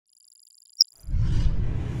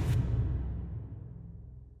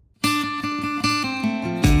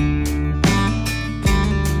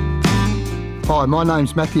Hi, my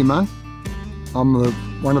name's Matthew Monk. I'm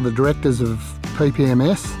one of the directors of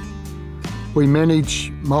PPMS. We manage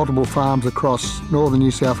multiple farms across northern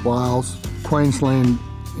New South Wales, Queensland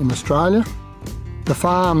in Australia. The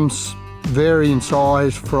farms vary in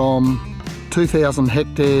size from 2,000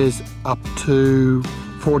 hectares up to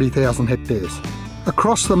 40,000 hectares.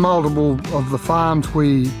 Across the multiple of the farms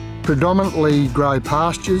we predominantly grow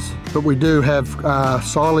pastures, but we do have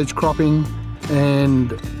silage cropping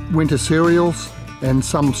and winter cereals and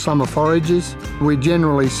some summer forages. We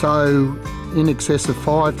generally sow in excess of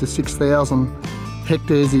 5,000 to 6,000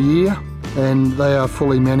 hectares a year, and they are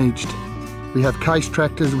fully managed. We have Case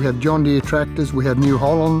tractors, we have John Deere tractors, we have New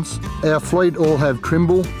Hollands. Our fleet all have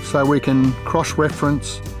Trimble, so we can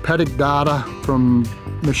cross-reference paddock data from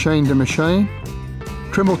machine to machine.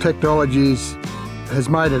 Trimble Technologies has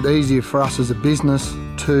made it easier for us as a business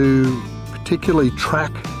to particularly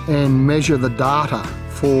track and measure the data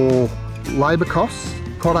for labour costs,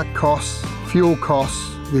 product costs, fuel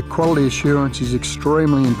costs. The quality assurance is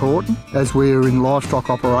extremely important as we're in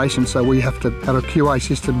livestock operations, so we have to have a QA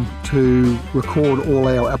system to record all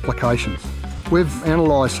our applications. We've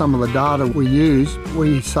analysed some of the data we use.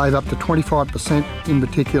 We save up to 25% in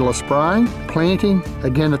particular spraying. Planting,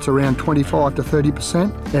 again, it's around 25 to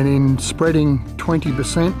 30%, and in spreading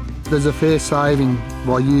 20%. There's a fair saving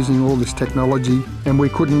by using all this technology, and we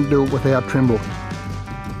couldn't do it without Trimble.